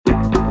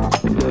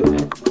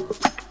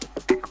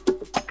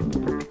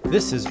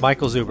This is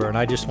Michael Zuber, and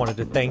I just wanted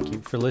to thank you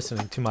for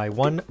listening to my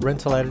One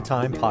Rental at a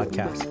Time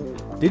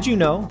podcast. Did you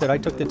know that I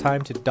took the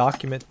time to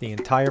document the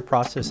entire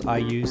process I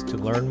used to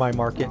learn my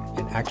market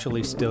and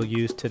actually still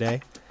use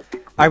today?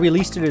 I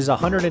released it as a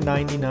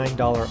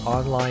 $199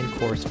 online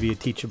course via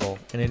Teachable,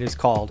 and it is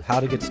called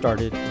How to Get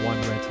Started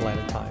One Rental at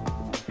a Time.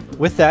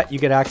 With that, you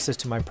get access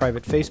to my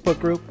private Facebook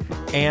group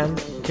and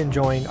can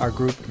join our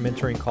group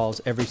mentoring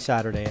calls every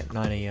Saturday at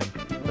 9 a.m.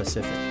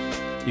 Pacific.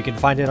 You can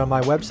find it on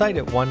my website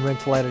at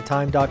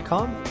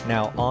onerentalatatime.com.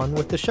 Now on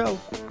with the show.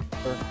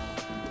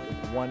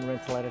 One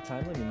rental at a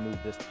time. Let me move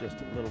this just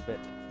a little bit.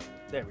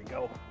 There we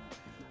go.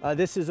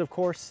 This is, of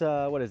course,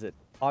 what is it?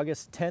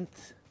 August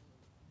 10th.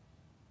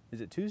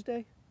 Is it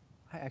Tuesday?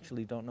 I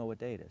actually don't know what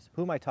day it is.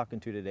 Who am I talking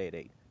to today at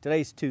 8?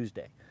 Today's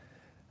Tuesday.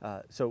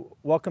 So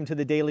welcome to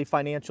the Daily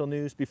Financial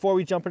News. Before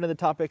we jump into the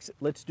topics,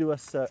 let's do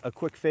us a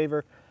quick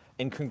favor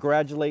and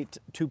congratulate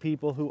two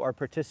people who are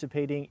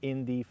participating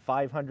in the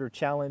 500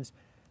 Challenge.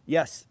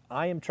 Yes,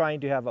 I am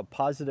trying to have a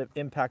positive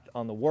impact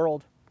on the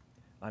world.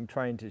 I'm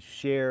trying to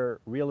share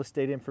real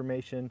estate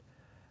information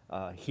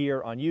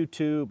here on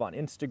YouTube, on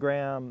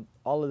Instagram,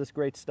 all of this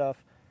great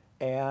stuff.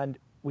 And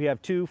we have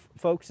two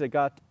folks that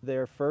got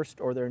their first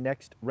or their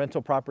next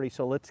rental property.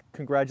 So let's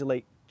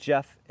congratulate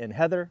Jeff and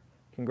Heather.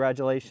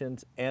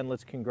 Congratulations. And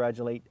let's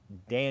congratulate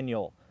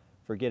Daniel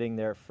for getting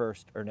their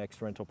first or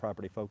next rental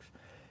property, folks.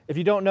 If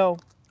you don't know,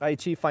 I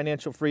achieved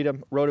financial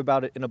freedom, wrote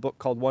about it in a book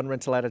called One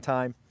Rental at a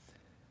Time.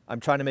 I'm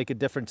trying to make a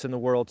difference in the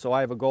world, so I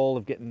have a goal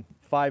of getting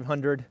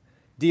 500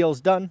 deals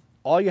done.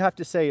 All you have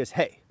to say is,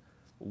 hey,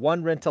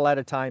 one rental at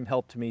a time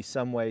helped me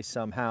some way,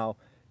 somehow.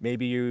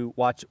 Maybe you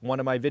watch one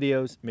of my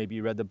videos, maybe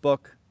you read the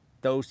book.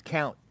 Those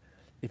count.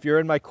 If you're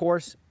in my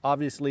course,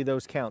 obviously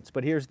those counts.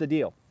 But here's the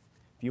deal.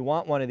 If you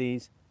want one of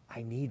these,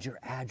 I need your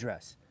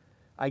address.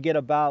 I get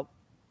about,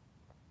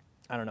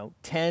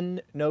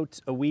 10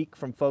 notes a week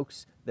from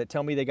folks that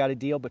tell me they got a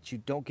deal, but you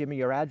don't give me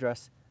your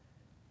address.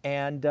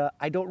 And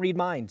I don't read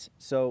minds,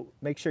 so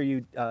make sure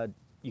you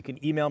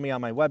can email me on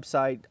my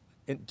website,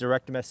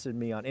 direct message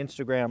me on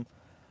Instagram,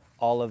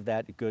 all of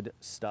that good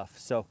stuff.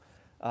 So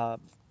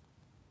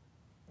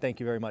thank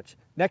you very much.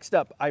 Next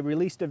up, I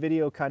released a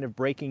video kind of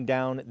breaking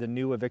down the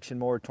new eviction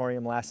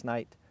moratorium last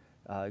night.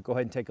 Go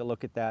ahead and take a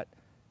look at that.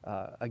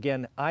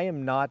 Again, I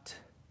am not,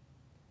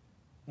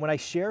 when I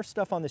share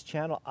stuff on this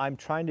channel, I'm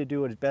trying to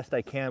do it as best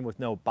I can with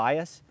no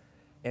bias.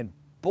 And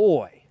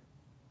boy,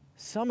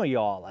 some of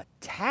y'all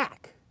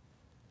attack.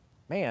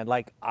 Man,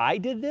 like I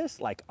did this,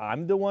 like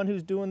I'm the one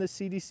who's doing the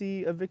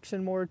CDC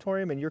eviction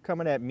moratorium and you're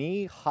coming at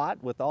me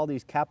hot with all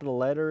these capital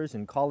letters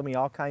and calling me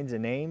all kinds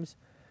of names.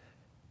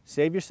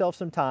 Save yourself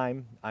some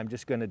time. I'm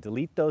just going to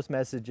delete those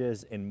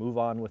messages and move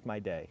on with my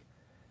day.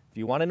 If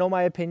you want to know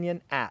my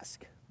opinion,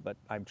 ask, but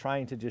I'm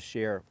trying to just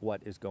share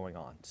what is going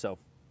on. So,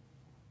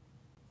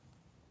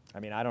 I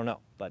don't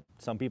know, but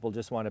some people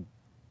just want to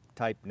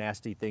type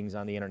nasty things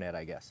on the internet,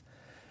 I guess.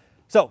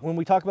 So when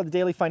we talk about the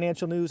daily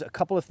financial news, a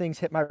couple of things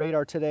hit my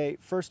radar today.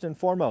 First and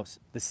foremost,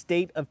 the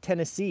state of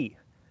Tennessee.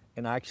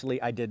 And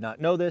actually, I did not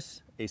know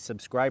this. A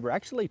subscriber,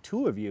 actually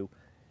two of you,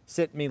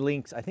 sent me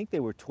links. I think they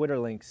were Twitter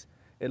links.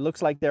 It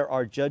looks like there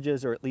are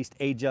judges, or at least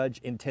a judge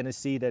in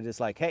Tennessee that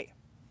is like, hey,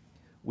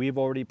 we've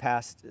already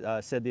passed,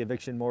 said the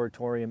eviction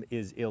moratorium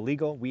is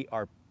illegal. We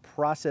are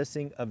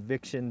processing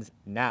evictions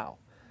now.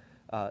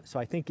 So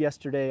I think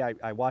yesterday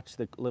I watched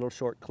the little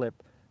short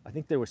clip. I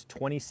think there was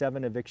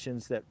 27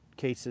 evictions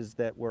cases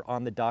that were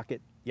on the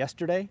docket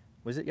yesterday.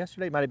 Was it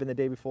yesterday? It might have been the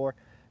day before.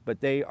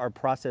 But they are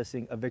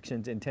processing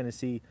evictions in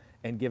Tennessee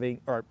and giving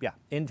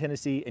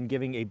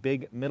a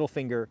big middle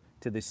finger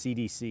to the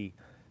CDC.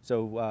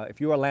 So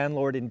if you're a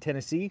landlord in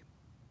Tennessee,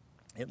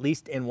 at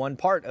least in one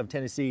part of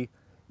Tennessee,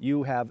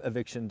 you have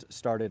evictions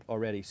started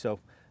already. So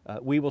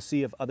we will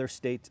see if other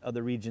states,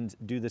 other regions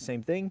do the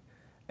same thing.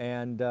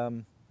 And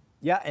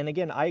and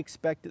again, I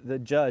expect the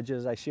judge,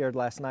 as I shared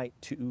last night,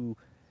 to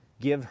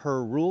give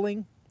her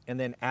ruling. And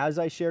then as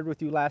I shared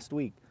with you last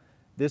week,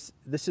 this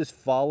is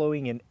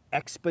following an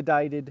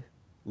expedited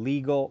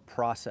legal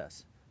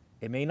process.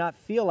 It may not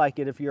feel like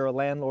it if you're a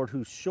landlord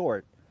who's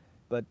short,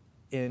 but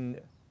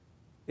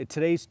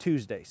today's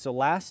Tuesday. So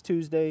last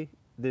Tuesday,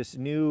 this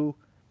new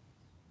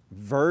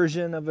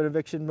version of an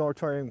eviction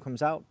moratorium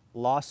comes out.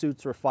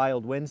 Lawsuits were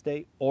filed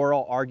Wednesday,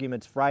 oral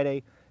arguments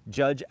Friday,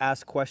 judge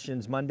asked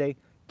questions Monday,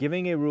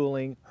 giving a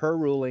ruling, her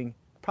ruling,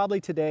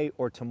 probably today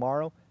or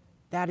tomorrow.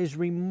 That is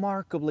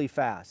remarkably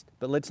fast.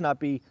 But let's not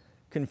be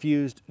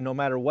confused. No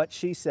matter what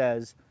she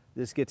says,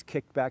 this gets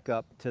kicked back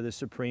up to the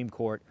Supreme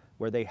Court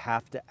where they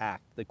have to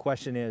act. The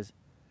question is,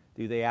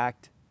 do they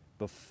act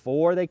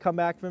before they come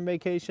back from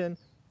vacation,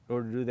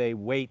 or do they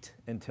wait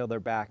until they're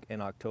back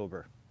in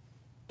October?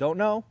 Don't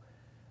know.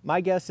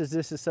 My guess is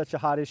this is such a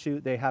hot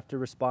issue, they have to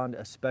respond,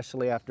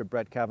 especially after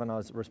Brett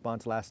Kavanaugh's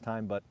response last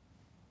time, but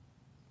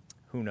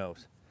who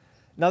knows?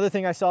 Another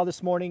thing I saw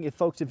this morning, if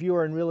you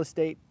are in real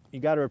estate, you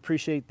got to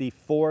appreciate the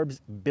Forbes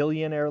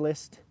billionaire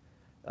list.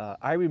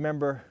 I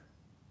remember,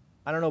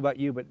 I don't know about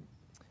you, but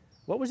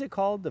what was it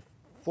called?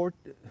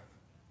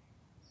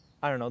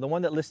 I don't know, the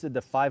one that listed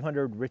the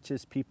 500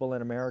 richest people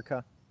in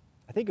America.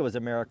 I think it was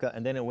America,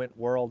 and then it went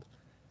world.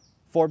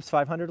 Forbes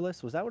 500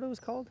 list, was that what it was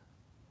called?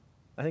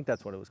 I think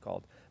that's what it was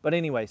called. But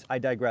anyways, I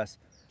digress.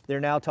 They're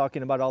now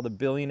talking about all the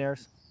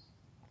billionaires.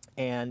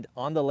 And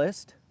on the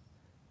list,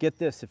 get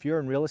this, if you're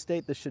in real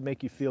estate, this should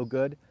make you feel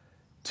good.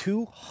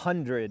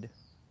 200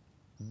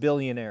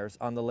 billionaires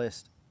on the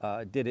list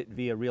did it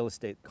via real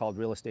estate, called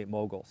real estate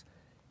moguls.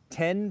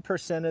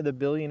 10% of the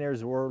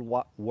billionaires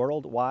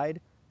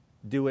worldwide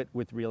do it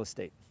with real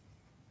estate.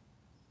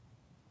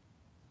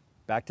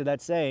 Back to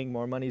that saying,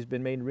 more money's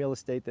been made in real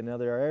estate than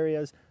other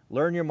areas.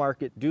 Learn your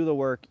market, do the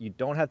work. You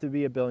don't have to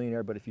be a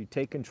billionaire, but if you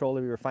take control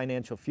of your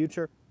financial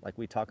future, like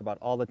we talk about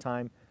all the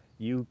time,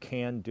 you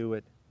can do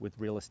it with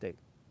real estate.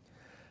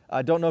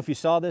 I don't know if you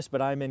saw this,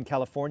 but I'm in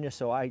California,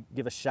 so I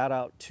give a shout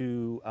out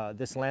to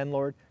this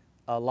landlord,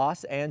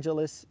 Los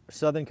Angeles,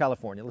 Southern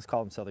California, let's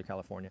call him Southern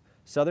California.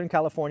 Southern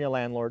California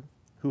landlord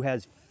who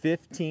has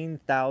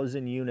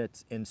 15,000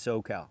 units in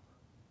SoCal.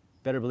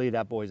 Better believe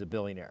that boy's a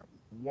billionaire.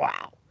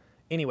 Wow.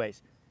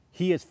 Anyways,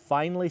 he has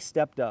finally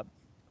stepped up,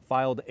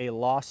 filed a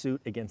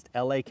lawsuit against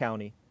LA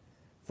County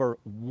for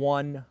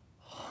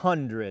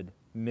 $100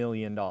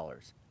 million.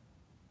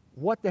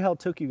 What the hell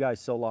took you guys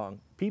so long?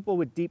 People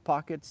with deep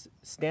pockets,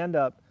 stand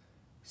up,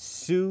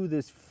 sue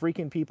this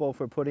freaking people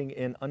for putting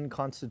in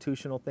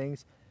unconstitutional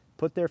things,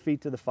 put their feet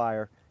to the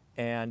fire,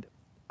 and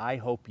I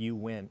hope you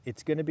win.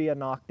 It's going to be a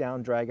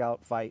knockdown,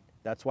 drag-out fight.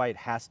 That's why it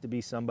has to be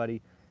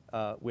somebody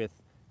with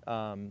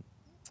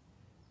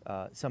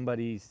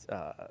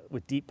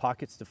deep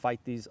pockets to fight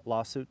these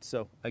lawsuits.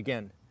 So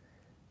again,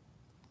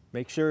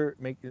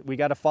 we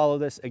got to follow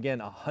this. Again,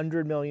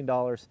 $100 million.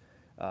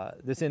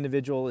 This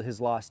individual has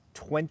lost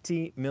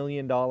 $20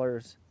 million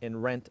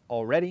in rent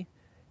already,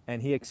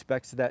 and he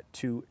expects that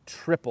to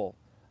triple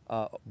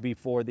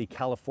before the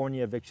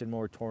California eviction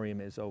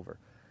moratorium is over.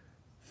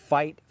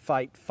 Fight,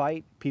 fight,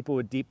 fight. People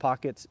with deep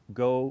pockets,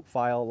 go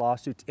file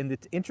lawsuits. And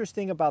it's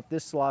interesting about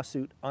this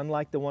lawsuit,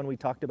 unlike the one we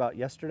talked about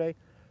yesterday.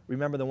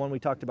 Remember, the one we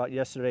talked about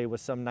yesterday was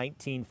some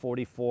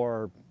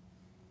 1944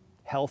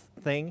 health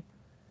thing.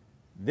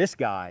 This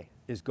guy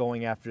is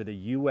going after the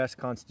U.S.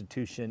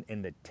 Constitution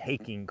and the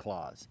taking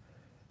clause.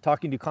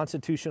 Talking to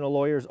constitutional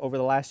lawyers over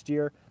the last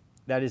year,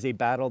 that is a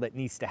battle that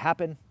needs to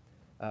happen.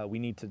 We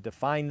need to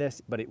define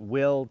this, but it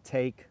will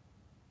take,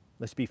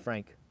 let's be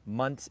frank,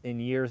 months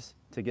and years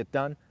to get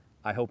done.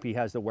 I hope he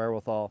has the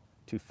wherewithal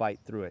to fight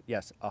through it.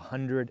 Yes,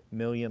 100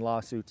 million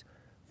lawsuits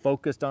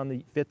focused on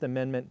the Fifth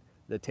Amendment,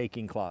 the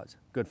taking clause.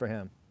 Good for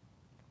him.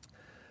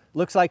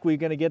 Looks like we're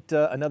going to get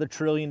another $1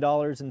 trillion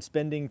in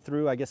spending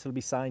through. I guess it'll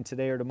be signed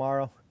today or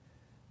tomorrow.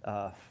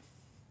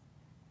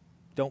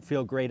 Don't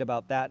feel great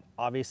about that,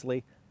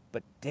 obviously,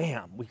 but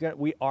damn,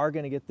 we are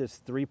going to get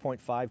this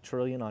 3.5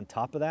 trillion on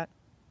top of that.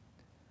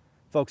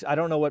 Folks, I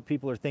don't know what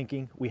people are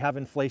thinking. We have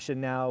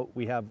inflation now.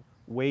 We have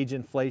wage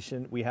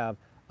inflation. We have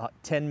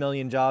 10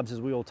 million jobs,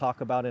 as we will talk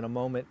about in a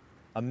moment,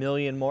 1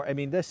 million more. I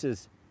mean, this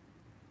is,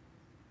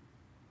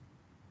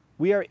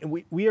 we are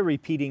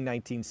repeating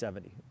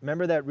 1970.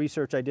 Remember that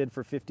research I did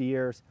for 50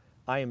 years?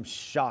 I am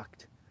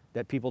shocked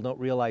that people don't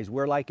realize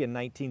we're like in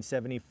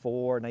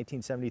 1974,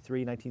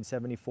 1973,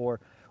 1974.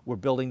 We're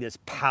building this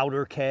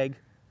powder keg,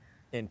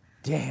 and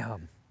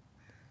damn,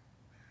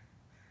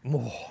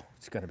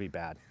 it's going to be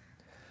bad.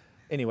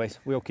 Anyways,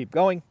 we'll keep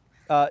going.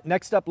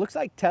 Next up, looks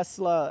like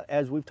Tesla,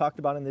 as we've talked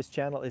about in this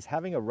channel, is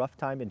having a rough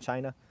time in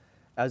China.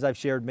 As I've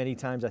shared many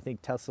times, I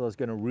think Tesla is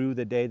going to rue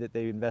the day that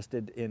they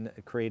invested in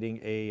creating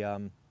a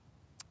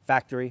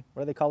factory.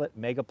 What do they call it?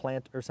 Mega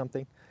plant or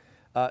something.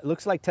 It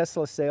looks like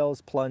Tesla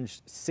sales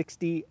plunged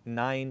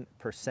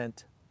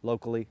 69%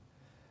 locally.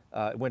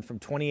 It went from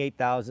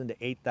 28,000 to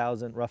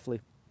 8,000 roughly.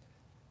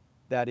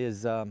 That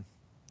is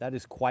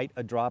quite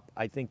a drop.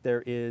 I think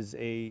there is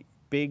a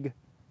big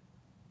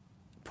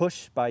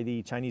push by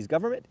the Chinese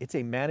government. It's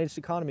a managed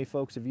economy,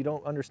 folks. If you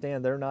don't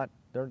understand,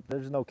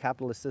 there's no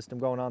capitalist system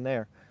going on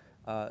there.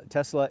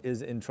 Tesla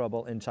is in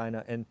trouble in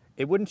China, and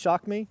it wouldn't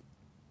shock me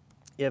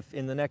if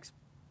in the next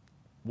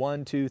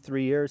 1, 2,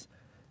 3 years,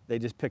 they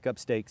just pick up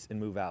stakes and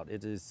move out.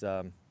 It is,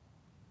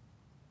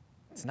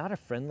 it's not a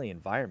friendly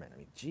environment. I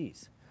mean,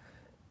 geez.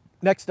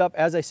 Next up,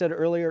 as I said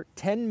earlier,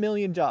 10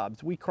 million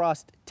jobs. We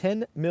crossed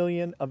 10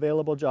 million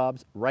available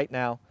jobs right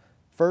now.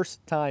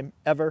 First time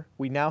ever.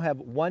 We now have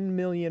 1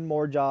 million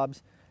more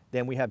jobs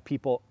than we have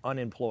people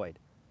unemployed.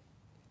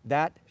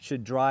 That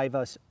should drive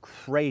us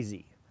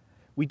crazy.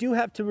 We do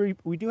have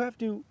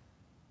to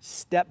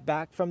step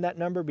back from that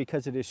number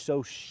because it is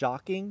so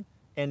shocking,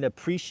 and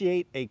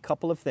appreciate a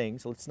couple of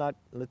things.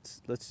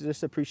 Let's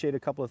just appreciate a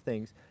couple of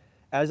things.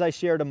 As I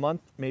shared a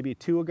month, maybe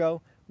 2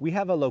 ago, we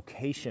have a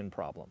location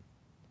problem.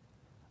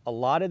 A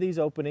lot of these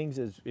openings,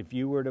 if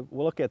you were to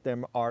look at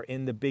them, are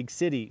in the big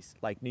cities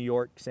like New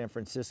York, San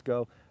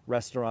Francisco,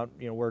 restaurant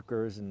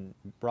workers and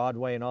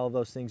Broadway and all of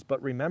those things.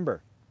 But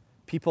remember,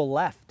 people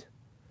left.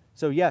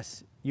 So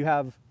yes, you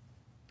have,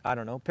 I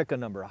don't know, pick a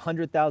number,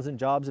 100,000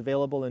 jobs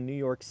available in New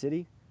York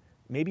City.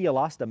 Maybe you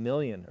lost 1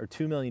 million or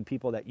 2 million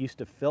people that used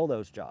to fill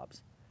those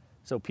jobs.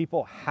 So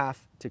people have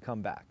to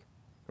come back.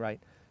 right?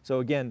 So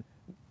again,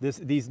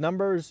 these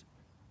numbers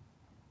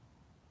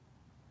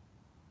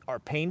are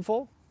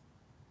painful.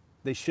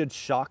 They should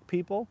shock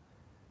people,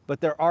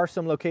 but there are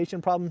some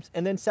location problems.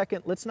 And then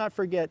second, let's not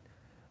forget,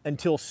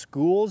 until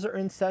schools are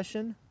in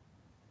session,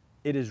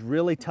 it is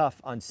really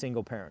tough on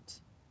single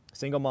parents.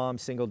 Single mom,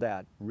 single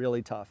dad,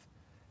 really tough.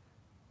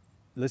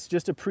 Let's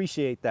just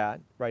appreciate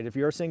that, right? If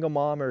you're a single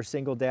mom or a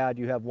single dad,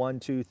 you have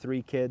 1, 2,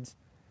 3 kids,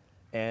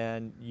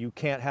 and you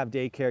can't have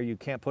daycare, you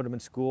can't put them in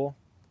school,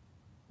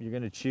 you're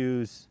gonna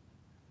choose,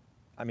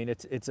 I mean,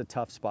 it's a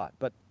tough spot.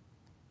 But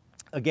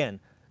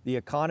again, the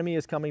economy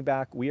is coming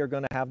back. We are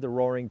gonna have the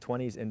roaring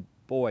 20s, and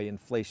boy,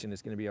 inflation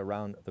is gonna be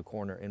around the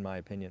corner, in my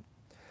opinion.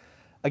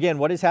 Again,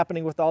 what is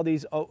happening with all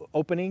these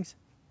openings?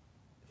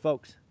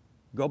 Folks,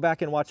 go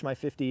back and watch my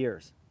 50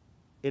 years.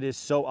 It is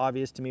so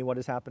obvious to me what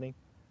is happening.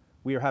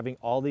 We are having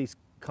all these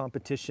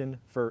competition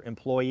for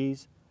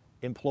employees.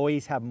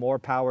 Employees have more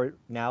power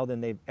now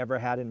than they've ever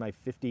had in my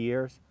 50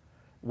 years.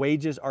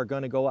 Wages are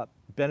going to go up.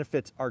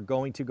 Benefits are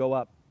going to go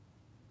up.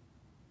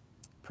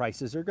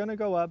 Prices are going to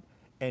go up.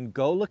 And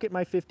go look at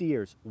my 50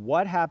 years.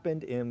 What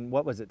happened in,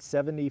 what was it,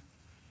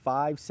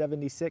 75,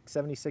 76,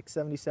 76,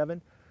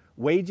 77?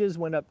 Wages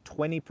went up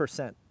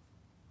 20%.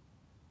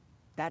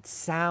 That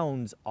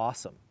sounds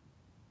awesome.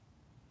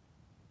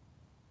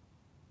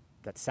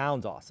 That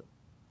sounds awesome.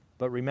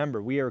 But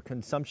remember, we are a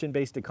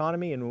consumption-based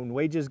economy, and when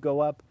wages go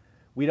up,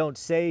 we don't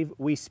save,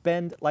 we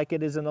spend like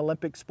it is an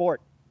Olympic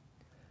sport.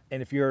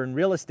 And if you're in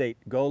real estate,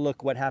 go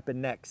look what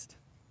happened next.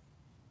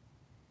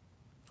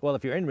 Well,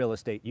 if you're in real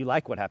estate, you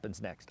like what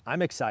happens next.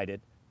 I'm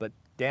excited, but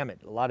damn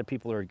it, a lot of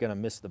people are gonna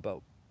miss the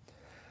boat.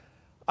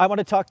 I want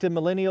to talk to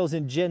millennials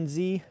and Gen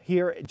Z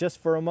here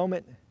just for a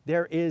moment.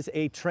 There is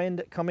a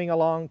trend coming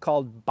along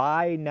called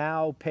buy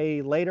now,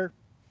 pay later.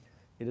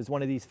 It is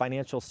one of these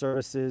financial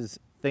services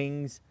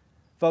things.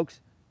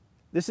 Folks,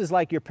 this is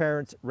like your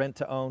parents' rent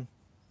to own.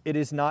 It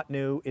is not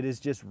new. It is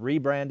just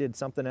rebranded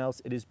something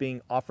else. It is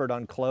being offered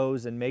on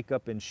clothes and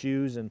makeup and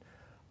shoes and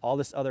all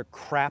this other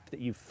crap that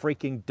you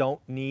freaking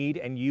don't need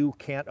and you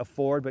can't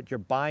afford, but you're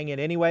buying it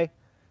anyway.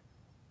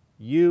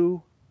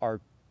 You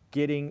are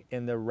getting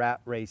in the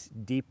rat race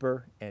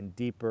deeper and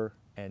deeper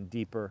and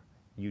deeper.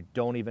 You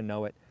don't even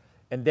know it.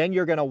 And then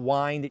you're gonna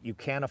whine that you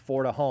can't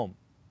afford a home.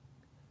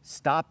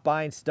 Stop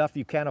buying stuff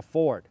you can't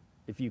afford.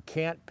 If you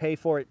can't pay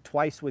for it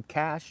twice with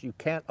cash, you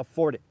can't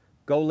afford it.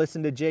 Go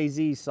listen to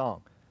Jay-Z's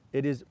song.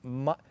 It is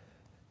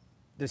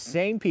the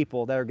same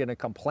people that are gonna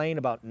complain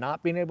about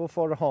not being able to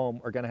afford a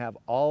home are gonna have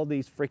all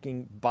these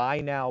freaking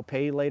buy now,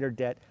 pay later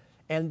debt.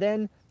 And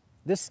then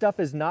this stuff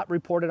is not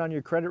reported on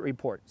your credit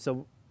report.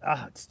 So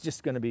it's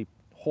just gonna be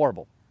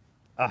horrible.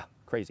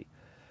 Crazy.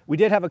 We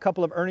did have a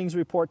couple of earnings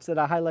reports that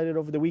I highlighted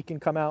over the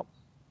weekend come out.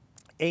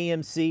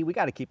 AMC, we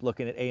gotta keep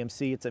looking at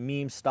AMC. It's a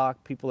meme stock.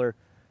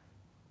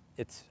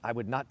 I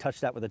would not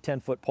touch that with a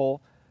 10-foot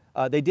pole.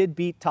 They did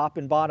beat top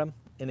and bottom.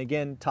 And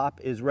again,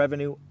 top is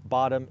revenue,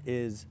 bottom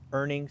is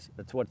earnings.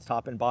 That's what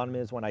top and bottom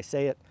is when I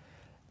say it.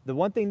 The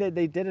one thing that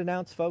they did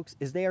announce, folks,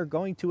 is they are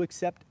going to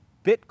accept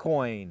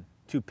Bitcoin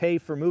to pay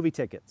for movie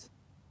tickets.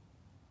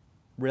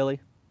 Really?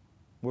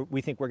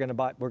 We think we're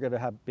gonna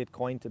have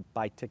Bitcoin to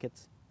buy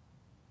tickets?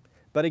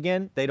 But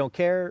again, they don't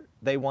care.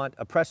 They want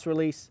a press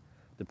release.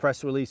 The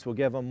press release will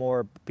give them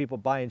more people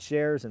buying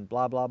shares and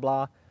blah, blah,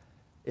 blah.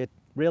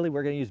 Really,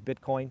 we're gonna use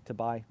Bitcoin to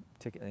buy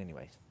tickets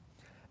anyways.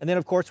 And then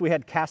of course we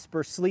had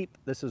Casper Sleep.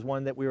 This is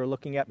one that we were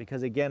looking at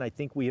because again, I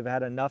think we have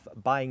had enough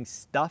buying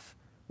stuff.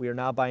 We are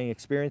now buying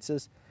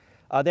experiences.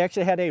 They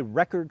actually had a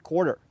record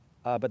quarter,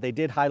 but they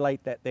did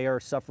highlight that they are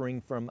suffering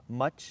from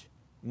much,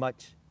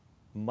 much,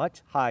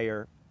 much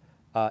higher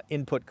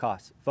input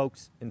costs.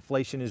 Folks,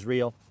 inflation is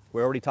real.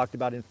 We already talked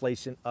about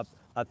inflation up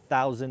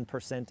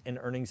 1,000% in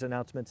earnings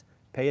announcements.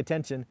 Pay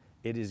attention,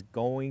 it is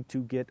going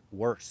to get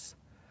worse.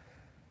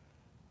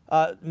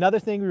 Another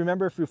thing,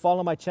 remember, if you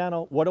follow my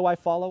channel, what do I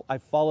follow? I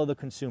follow the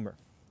consumer.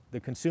 The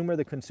consumer,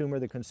 the consumer,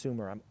 the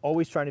consumer. I'm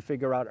always trying to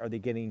figure out, are they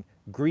getting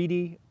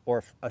greedy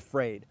or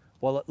afraid?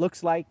 Well, it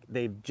looks like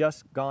they've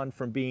just gone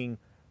from being,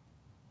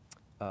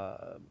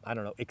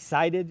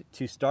 excited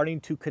to starting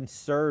to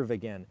conserve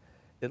again.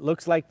 It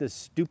looks like the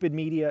stupid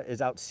media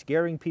is out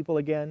scaring people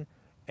again,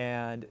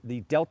 and the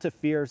Delta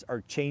fears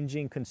are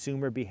changing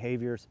consumer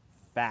behaviors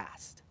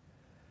fast.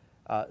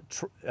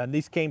 And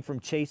these came from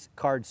Chase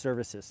Card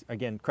Services,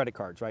 again, credit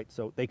cards, right?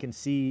 So they can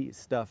see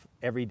stuff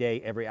every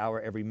day, every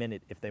hour, every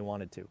minute if they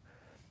wanted to.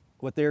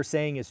 What they're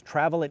saying is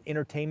travel and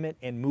entertainment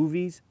and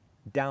movies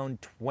down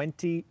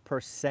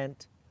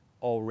 20%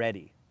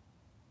 already.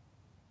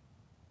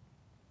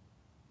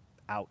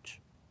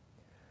 Ouch.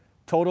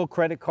 Total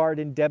credit card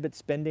and debit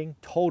spending,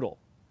 total,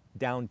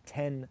 down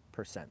 10%.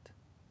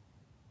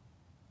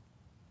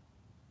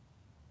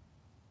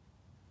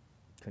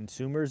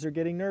 Consumers are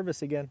getting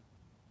nervous again.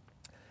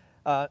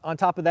 On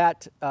top of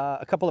that,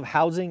 a couple of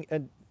housing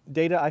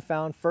data I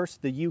found.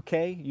 First, the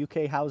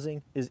UK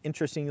housing is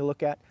interesting to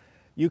look at.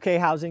 UK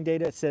housing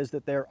data says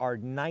that there are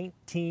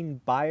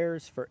 19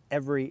 buyers for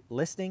every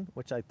listing,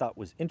 which I thought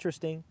was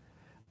interesting.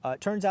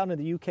 It turns out in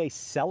the UK,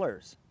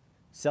 sellers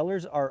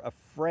Sellers are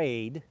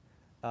afraid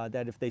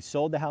that if they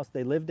sold the house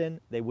they lived in,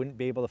 they wouldn't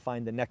be able to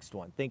find the next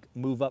one. Think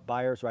move-up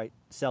buyers, right?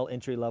 Sell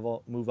entry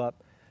level, move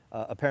up.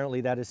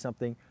 Apparently that is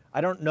something.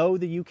 I don't know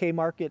the UK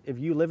market. If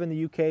you live in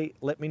the UK,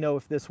 let me know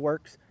if this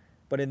works.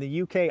 But in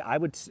the UK, I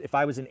would, if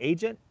I was an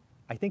agent,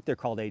 I think they're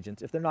called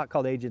agents. If they're not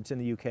called agents in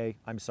the UK,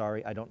 I'm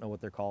sorry, I don't know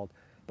what they're called.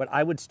 But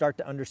I would start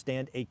to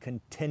understand a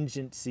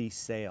contingency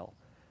sale.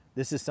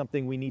 This is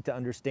something we need to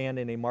understand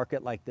in a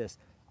market like this.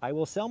 I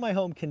will sell my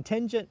home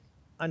contingent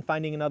on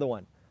finding another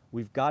one.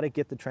 We've got to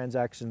get the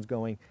transactions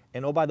going.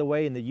 And oh, by the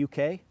way, in the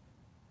UK,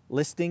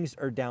 listings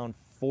are down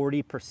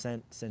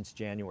 40% since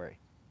January.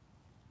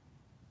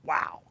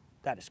 Wow,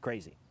 that is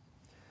crazy.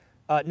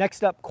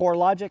 Next up,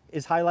 CoreLogic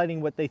is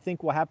highlighting what they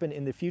think will happen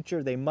in the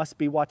future. They must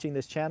be watching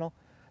this channel.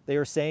 They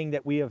are saying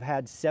that we have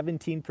had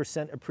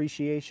 17%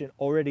 appreciation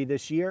already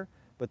this year,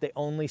 but they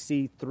only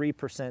see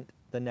 3%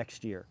 the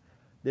next year.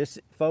 This,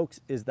 folks,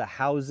 is the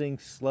housing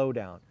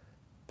slowdown,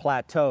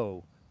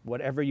 plateau,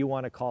 whatever you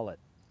want to call it.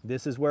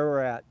 This is where we're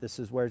at. This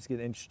is where it's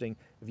getting interesting.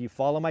 If you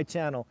follow my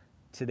channel,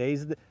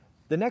 today's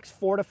the next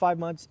 4 to 5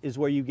 months is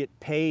where you get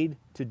paid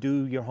to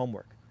do your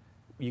homework.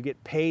 You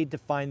get paid to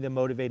find the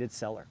motivated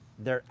seller.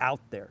 They're out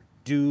there.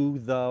 Do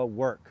the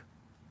work.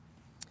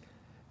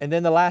 And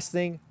then the last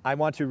thing, I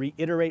want to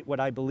reiterate what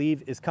I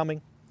believe is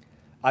coming.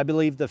 I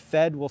believe the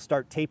Fed will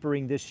start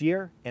tapering this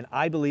year, and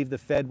I believe the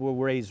Fed will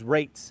raise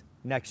rates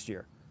next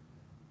year.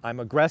 I'm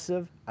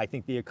aggressive. I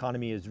think the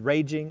economy is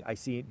raging. I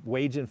see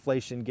wage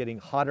inflation getting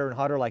hotter and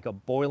hotter like a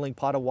boiling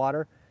pot of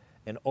water.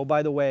 And oh,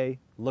 by the way,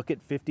 look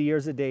at 50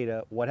 years of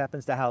data. What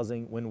happens to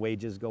housing when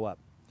wages go up?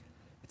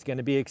 It's going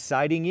to be an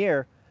exciting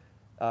year.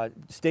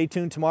 Stay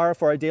tuned tomorrow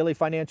for our daily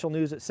financial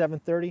news at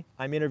 7:30.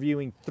 I'm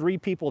interviewing 3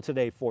 people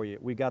today for you.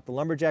 We got the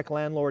Lumberjack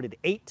Landlord at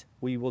 8.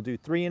 We will do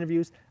 3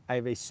 interviews. I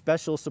have a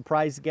special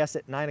surprise guest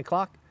at 9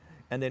 o'clock.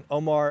 And then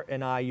Omar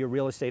and I, your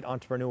real estate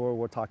entrepreneur,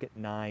 will talk at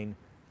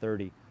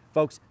 9:30.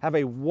 Folks, have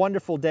a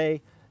wonderful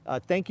day.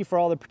 Thank you for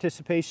all the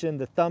participation,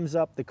 the thumbs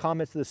up, the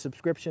comments, the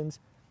subscriptions.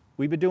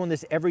 We've been doing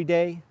this every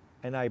day,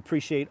 and I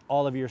appreciate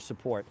all of your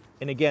support.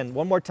 And again,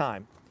 one more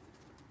time,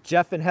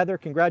 Jeff and Heather,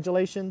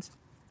 congratulations.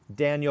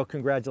 Daniel,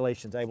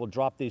 congratulations. I will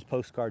drop these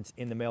postcards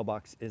in the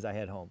mailbox as I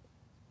head home.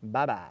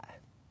 Bye-bye.